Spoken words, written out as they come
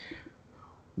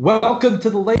Welcome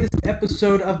to the latest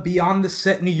episode of Beyond the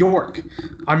Set New York.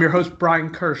 I'm your host,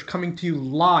 Brian Kirsch, coming to you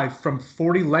live from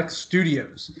 40 Lex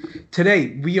Studios.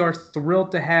 Today, we are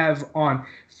thrilled to have on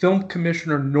Film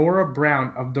Commissioner Nora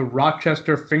Brown of the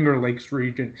Rochester Finger Lakes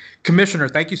region. Commissioner,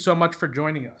 thank you so much for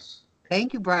joining us.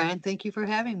 Thank you, Brian. Thank you for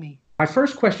having me. My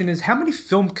first question is, how many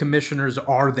film commissioners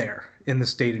are there in the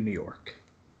state of New York?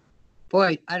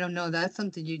 Boy, I don't know. That's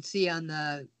something you'd see on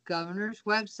the governor's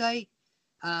website.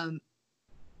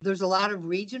 There's a lot of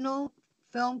regional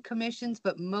film commissions,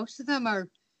 but most of them are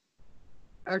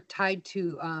tied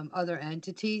to other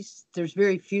entities. There's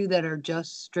very few that are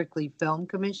just strictly film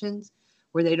commissions,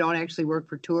 where they don't actually work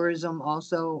for tourism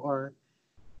also, or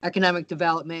economic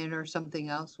development or something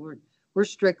else. We're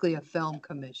strictly a film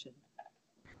commission.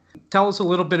 Tell us a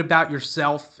little bit about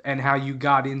yourself and how you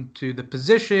got into the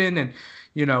position, and,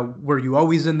 were you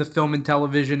always in the film and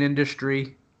television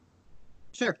industry?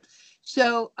 Sure.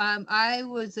 So I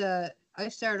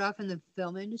started off in the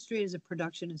film industry as a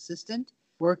production assistant,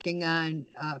 working on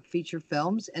feature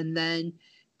films, and then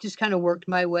just kind of worked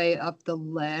my way up the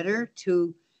ladder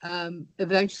to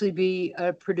eventually be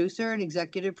a producer, an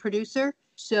executive producer.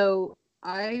 So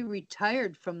I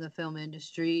retired from the film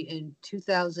industry in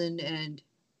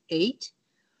 2008.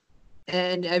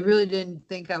 And I really didn't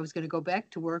think I was going to go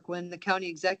back to work when the county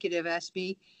executive asked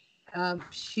me.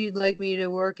 She'd like me to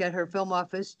work at her film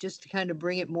office just to kind of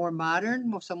bring it more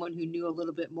modern, someone who knew a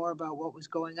little bit more about what was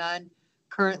going on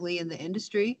currently in the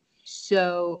industry.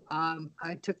 So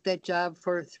I took that job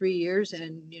for 3 years,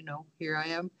 and, here I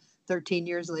am 13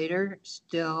 years later,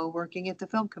 still working at the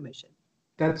Film Commission.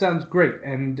 That sounds great.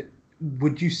 And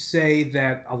would you say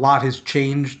that a lot has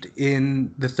changed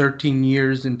in the 13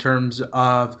 years in terms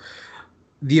of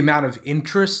the amount of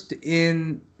interest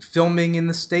in filming in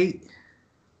the state?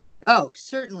 Oh,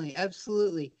 certainly.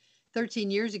 Absolutely. 13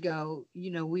 years ago,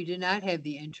 we did not have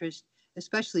the interest,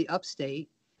 especially upstate,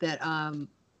 that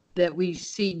we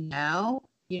see now.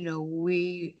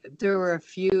 There were a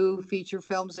few feature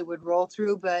films that would roll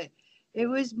through, but it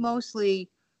was mostly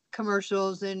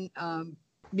commercials and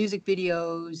music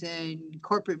videos and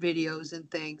corporate videos and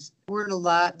things.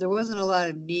 There wasn't a lot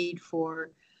of need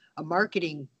for a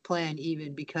marketing plan,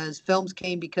 even, because films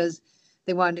came because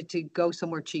they wanted to go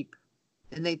somewhere cheap.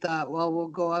 And they thought, well, we'll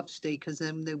go upstate because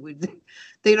then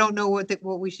they don't know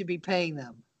what we should be paying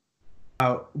them.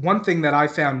 One thing that I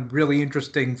found really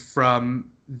interesting from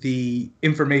the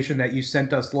information that you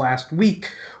sent us last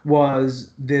week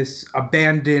was this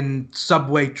abandoned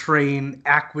subway train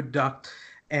aqueduct.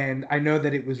 And I know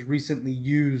that it was recently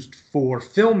used for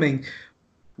filming.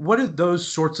 What do those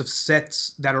sorts of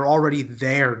sets that are already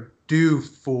there do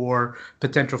for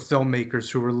potential filmmakers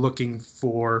who are looking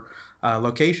for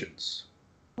locations?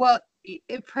 Well,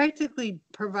 it practically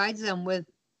provides them with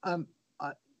a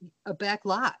back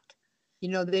lot.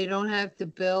 They don't have to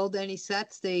build any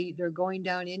sets. They're going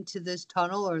down into this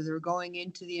tunnel, or they're going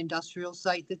into the industrial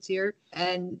site that's here,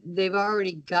 and they've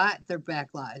already got their back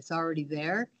lot. It's already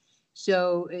there.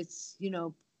 So it's,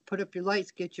 put up your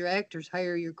lights, get your actors,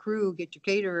 hire your crew, get your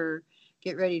caterer,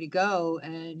 get ready to go,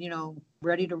 and,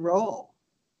 ready to roll.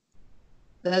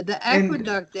 The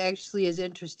aqueduct actually is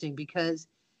interesting because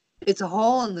it's a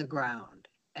hole in the ground.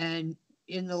 And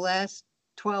in the last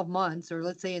 12 months, or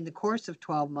let's say in the course of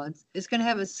 12 months, it's going to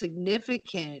have a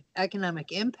significant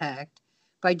economic impact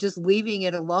by just leaving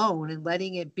it alone and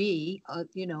letting it be, a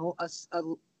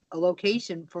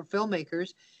location for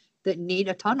filmmakers that need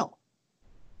a tunnel.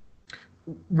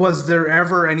 Was there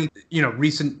ever any,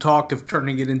 recent talk of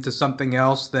turning it into something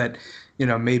else that,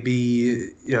 maybe,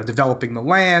 developing the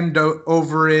land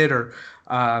over it, or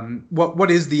what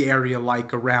is the area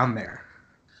like around there?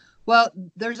 Well,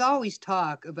 there's always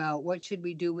talk about what should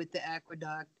we do with the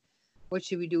aqueduct? What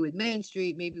should we do with Main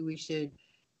Street? Maybe we should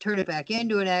turn it back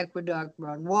into an aqueduct,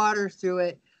 run water through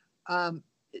it.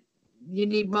 You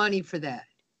need money for that.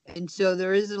 And so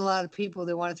there isn't a lot of people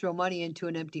that want to throw money into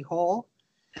an empty hole,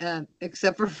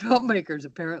 except for filmmakers,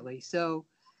 apparently. So,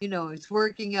 it's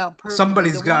working out perfectly.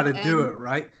 Somebody's got to do it,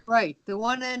 right? Right. The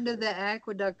one end of the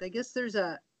aqueduct, I guess there's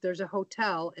a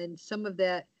hotel, and some of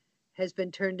that has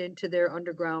been turned into their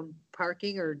underground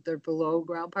parking or their below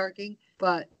ground parking.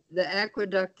 But the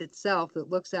aqueduct itself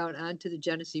that looks out onto the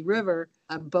Genesee River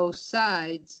on both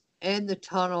sides, and the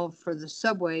tunnel for the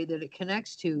subway that it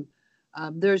connects to,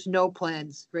 there's no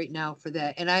plans right now for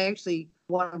that. And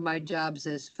one of my jobs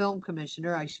as film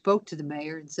commissioner, I spoke to the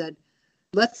mayor and said,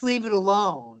 let's leave it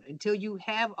alone until you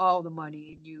have all the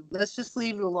money. Let's just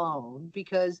leave it alone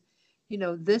because,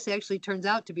 this actually turns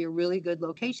out to be a really good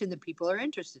location that people are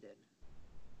interested in.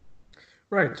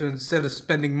 Right. So instead of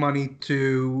spending money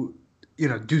to,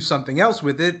 do something else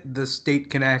with it, the state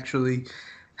can actually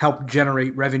help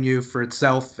generate revenue for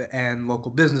itself and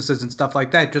local businesses and stuff like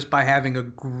that just by having a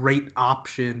great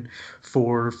option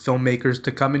for filmmakers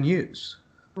to come and use.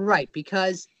 Right,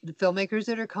 because the filmmakers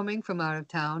that are coming from out of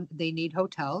town, they need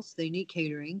hotels, they need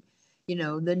catering.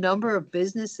 The number of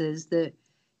businesses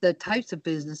the types of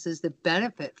businesses that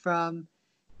benefit from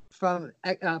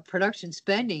production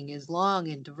spending is long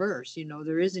and diverse.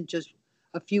 There isn't just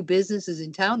a few businesses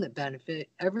in town that benefit;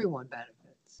 everyone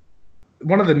benefits.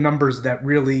 One of the numbers that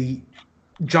really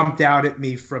jumped out at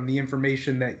me from the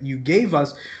information that you gave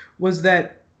us was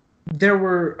that there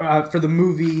were for the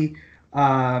movie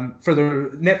for the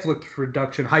Netflix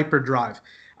production Hyperdrive,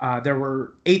 there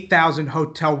were 8,000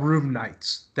 hotel room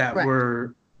nights that Correct.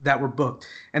 were booked,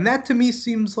 and that to me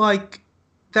seems like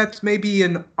that's maybe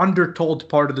an undertold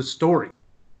part of the story.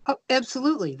 Oh,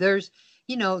 absolutely. There's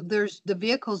the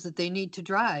vehicles that they need to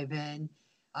drive, and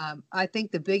I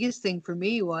think the biggest thing for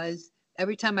me was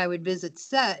every time I would visit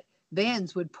set,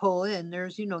 vans would pull in.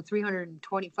 There's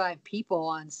 325 people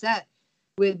on set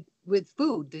with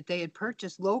food that they had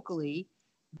purchased locally.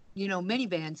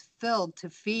 Minivans filled to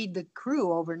feed the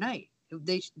crew overnight.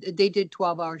 They did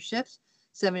 12-hour shifts,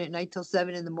 7 at night till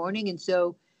 7 in the morning, and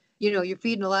so you're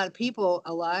feeding a lot of people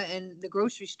a lot, and the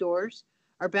grocery stores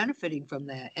are benefiting from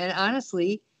that. And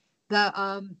honestly, the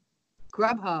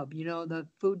Grubhub, the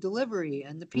food delivery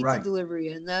and the pizza Right. delivery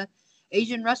and the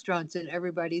Asian restaurants and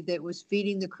everybody that was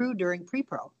feeding the crew during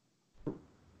pre-pro.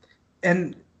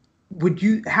 And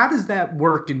how does that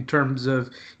work in terms of,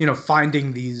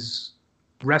 finding these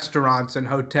restaurants and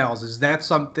hotels? Is that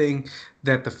something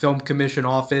that the Film Commission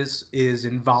office is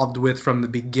involved with from the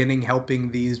beginning,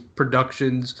 helping these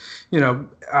productions,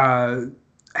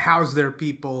 house their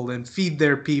people and feed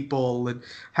their people? And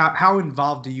how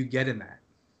involved do you get in that?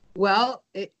 Well,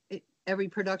 every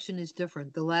production is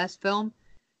different. The last film,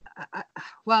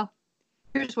 well,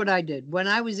 here's what I did. When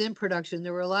I was in production,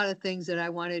 there were a lot of things that I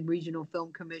wanted regional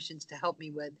film commissions to help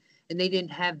me with, and they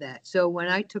didn't have that. So when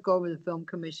I took over the Film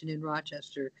Commission in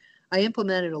Rochester, I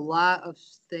implemented a lot of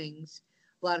things,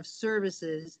 a lot of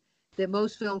services that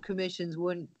most film commissions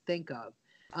wouldn't think of.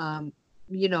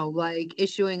 Like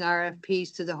issuing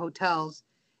RFPs to the hotels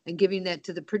and giving that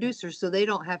to the producers so they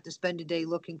don't have to spend a day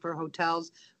looking for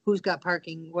hotels, who's got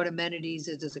parking, what amenities,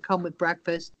 does it come with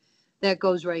breakfast? That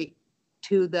goes right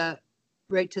to the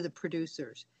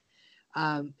producers.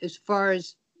 As far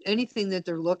as anything that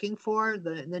they're looking for,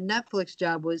 the Netflix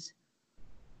job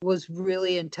was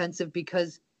really intensive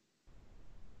because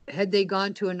had they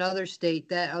gone to another state,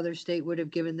 that other state would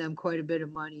have given them quite a bit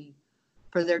of money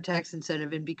for their tax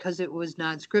incentive. And because it was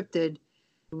non-scripted,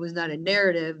 it was not a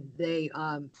narrative, they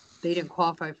didn't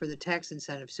qualify for the tax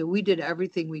incentive. So we did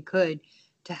everything we could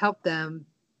to help them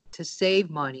to save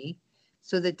money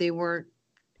so that they weren't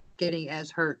getting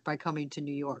as hurt by coming to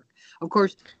New York. Of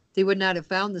course, they would not have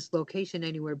found this location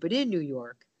anywhere but in New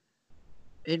York,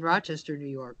 in Rochester, New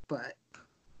York, but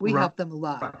we helped them a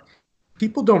lot. Right.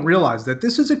 People don't realize that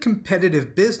this is a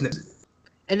competitive business.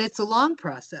 And it's a long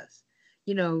process.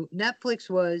 Netflix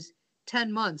was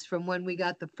 10 months from when we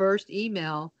got the first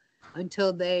email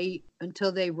until they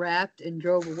wrapped and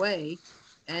drove away.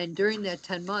 And during that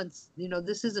 10 months,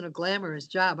 this isn't a glamorous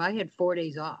job. I had 4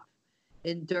 days off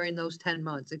during those 10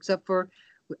 months, except for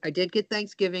I did get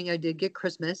Thanksgiving, I did get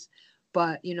Christmas,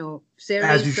 but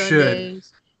Saturdays,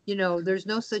 Sundays, there's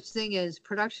no such thing as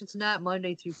production's not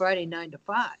Monday through Friday, 9 to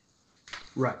 5.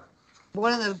 Right.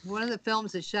 One of the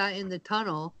films that shot in the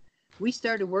tunnel, we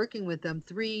started working with them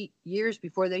 3 years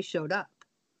before they showed up.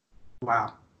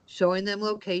 Wow. Showing them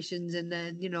locations, and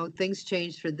then things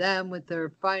changed for them with their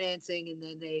financing, and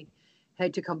then they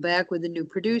had to come back with a new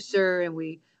producer, and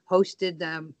we hosted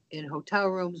them in hotel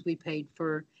rooms. We paid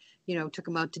for, took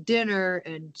them out to dinner,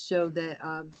 and so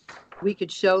that we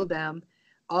could show them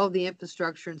all the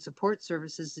infrastructure and support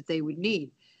services that they would need.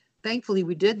 Thankfully,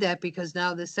 we did that because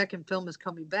now the second film is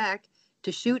coming back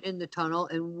to shoot in the tunnel,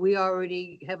 and we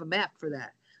already have a map for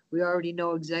that. We already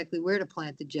know exactly where to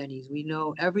plant the Jennies. We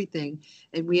know everything,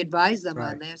 and we advised them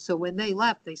on that. So when they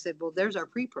left, they said, well, there's our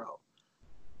pre-pro.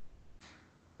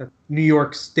 The New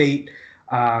York State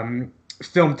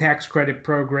film tax credit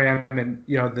program, and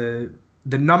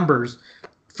the numbers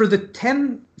for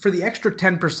the extra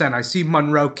 10%. I see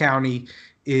Monroe County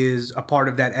is a part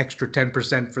of that extra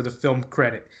 10% for the film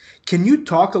credit. Can you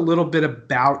talk a little bit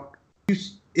about,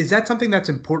 is that something that's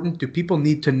important? Do people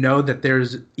need to know that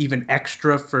there's even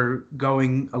extra for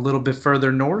going a little bit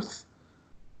further north?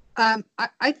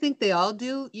 I think they all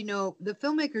do. The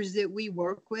filmmakers that we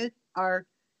work with have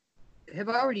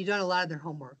already done a lot of their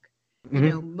homework.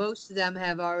 Mm-hmm. Most of them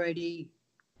have already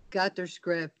got their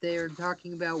script. They're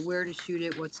talking about where to shoot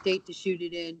it, what state to shoot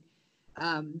it in.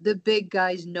 The big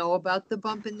guys know about the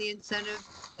bump in the incentive.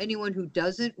 Anyone who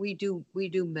doesn't, we do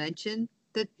mention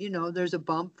that, there's a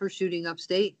bump for shooting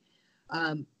upstate.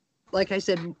 Like I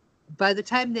said, by the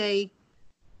time they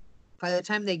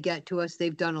get to us,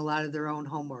 they've done a lot of their own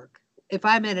homework. If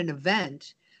I'm at an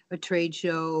event, a trade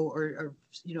show or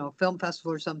a film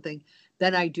festival or something,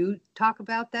 then I do talk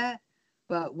about that.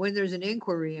 But when there's an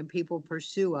inquiry and people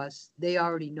pursue us, they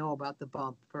already know about the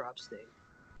bump for upstate.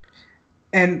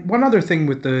 And one other thing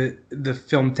with the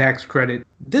film tax credit,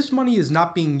 this money is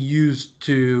not being used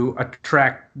to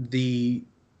attract the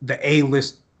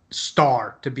A-list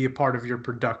star to be a part of your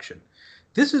production.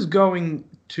 This is going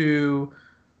to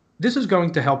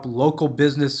help local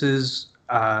businesses,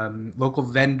 local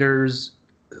vendors,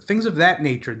 things of that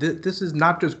nature. This is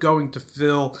not just going to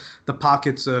fill the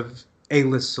pockets of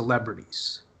A-list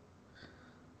celebrities.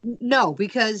 No,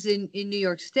 because in New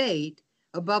York State,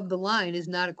 above the line is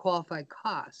not a qualified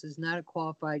cost. Is not a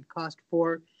qualified cost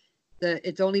for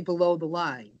it's only below the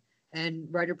line. And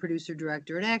writer, producer,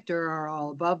 director, and actor are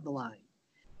all above the line.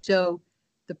 So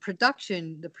the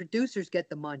producers get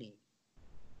the money.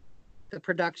 The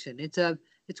production, it's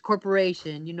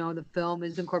corporation. The film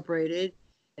is incorporated.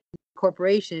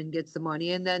 Corporation gets the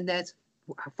money, and then that's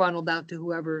funneled out to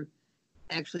whoever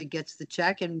actually gets the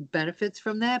check and benefits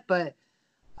from that. But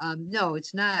no,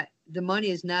 it's not. The money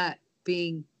is not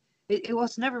being. It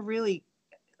was never really.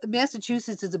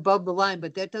 Massachusetts is above the line,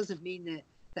 but that doesn't mean that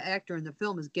the actor in the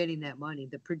film is getting that money.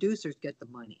 The producers get the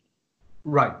money.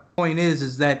 Right. The point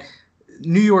is that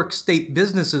New York State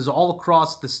businesses all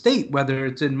across the state, whether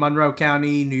it's in Monroe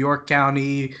County, New York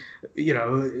County,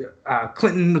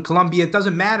 Clinton, Columbia, it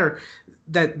doesn't matter,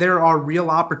 that there are real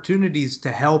opportunities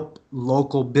to help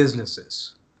local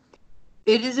businesses.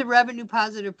 It is a revenue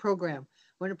positive program.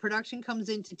 When a production comes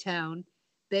into town,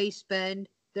 they spend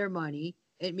their money.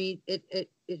 It means it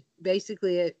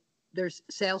basically there's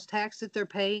sales tax that they're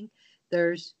paying.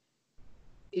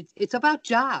 It's about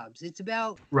jobs. It's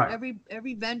about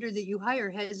every vendor that you hire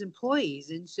has employees,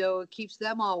 and so it keeps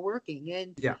them all working.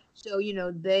 And so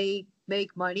they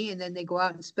make money, and then they go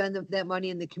out and spend that money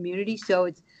in the community. So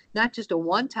it's not just a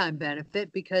one-time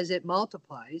benefit, because it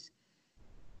multiplies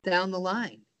down the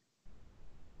line.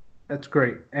 That's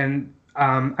great, and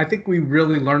I think we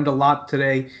really learned a lot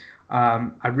today.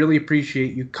 I really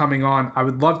appreciate you coming on. I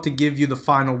would love to give you the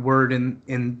final word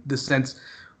in the sense.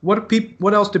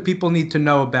 What else do people need to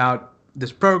know about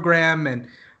this program and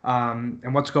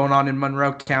what's going on in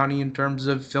Monroe County in terms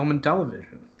of film and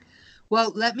television?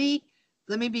 Well, let me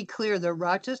be clear. The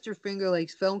Rochester Finger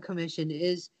Lakes Film Commission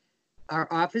our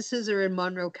offices are in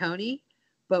Monroe County,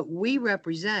 but we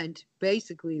represent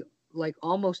basically like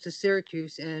almost to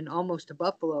Syracuse and almost to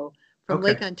Buffalo, from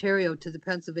Lake Ontario to the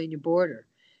Pennsylvania border.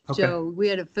 Okay. So we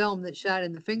had a film that shot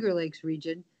in the Finger Lakes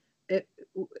region. It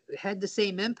had the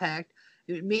same impact.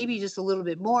 Maybe just a little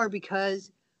bit more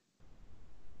because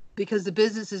the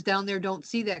businesses down there don't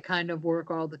see that kind of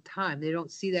work all the time. They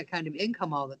don't see that kind of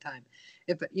income all the time.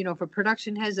 If a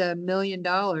production has $1 million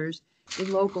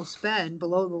in local spend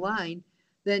below the line,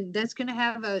 then that's going to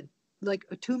have a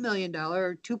 $2 million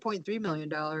or $2.3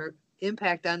 million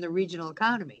impact on the regional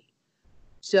economy.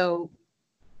 So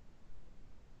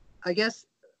I guess,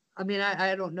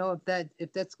 I don't know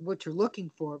if that's what you're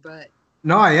looking for, but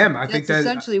no, I am. I think that's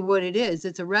essentially what it is.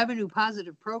 It's a revenue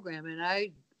positive program, and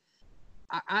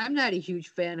I'm not a huge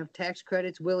fan of tax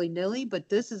credits willy-nilly, but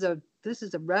this is a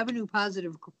revenue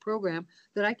positive program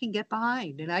that I can get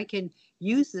behind, and I can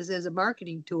use this as a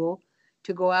marketing tool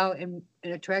to go out and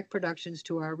attract productions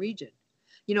to our region.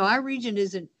 Our region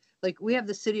isn't like, we have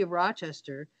the city of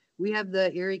Rochester, we have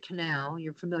the Erie Canal,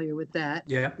 you're familiar with that.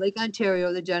 Yeah. Lake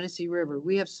Ontario, the Genesee River.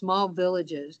 We have small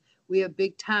villages, we have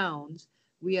big towns.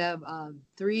 We have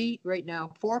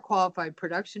 4 qualified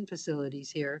production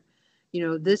facilities here.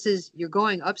 You're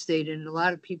going upstate, and a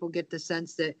lot of people get the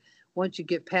sense that once you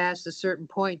get past a certain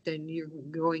point, then you're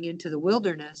going into the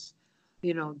wilderness.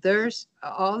 There's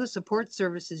all the support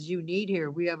services you need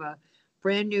here. We have a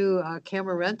brand new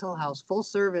camera rental house, full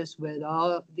service with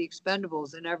all the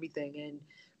expendables and everything, and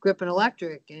Grip and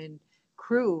Electric and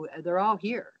crew. They're all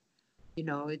here.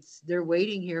 They're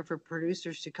waiting here for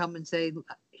producers to come and say,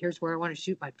 here's where I want to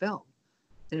shoot my film.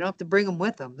 They don't have to bring them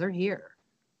with them. They're here.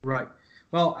 Right.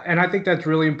 Well, and I think that's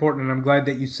really important, and I'm glad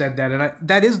that you said that. And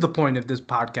that is the point of this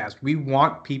podcast. We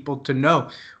want people to know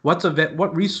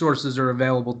what resources are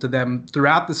available to them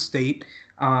throughout the state.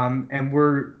 And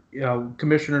we're,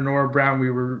 Commissioner Nora Brown,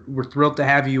 we're thrilled to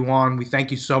have you on. We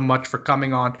thank you so much for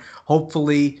coming on.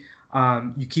 Hopefully,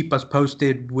 You keep us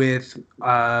posted with,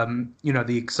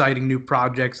 the exciting new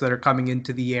projects that are coming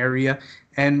into the area,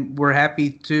 and we're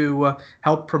happy to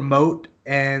help promote,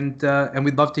 and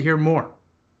we'd love to hear more.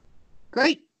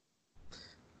 Great.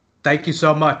 Thank you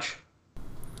so much.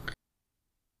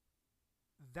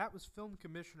 That was Film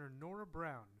Commissioner Nora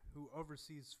Brown, who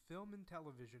oversees film and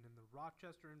television in the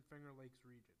Rochester and Finger Lakes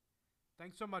region.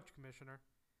 Thanks so much, Commissioner.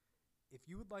 If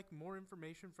you would like more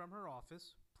information from her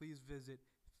office, please visit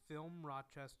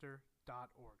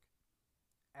filmrochester.org.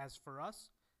 As for us,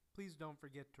 please don't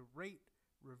forget to rate,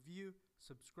 review,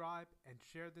 subscribe, and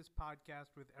share this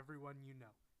podcast with everyone you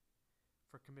know.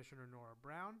 For Commissioner Nora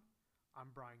Brown,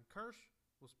 I'm Brian Kirsch.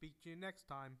 We'll speak to you next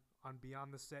time on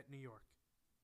Beyond the Set New York.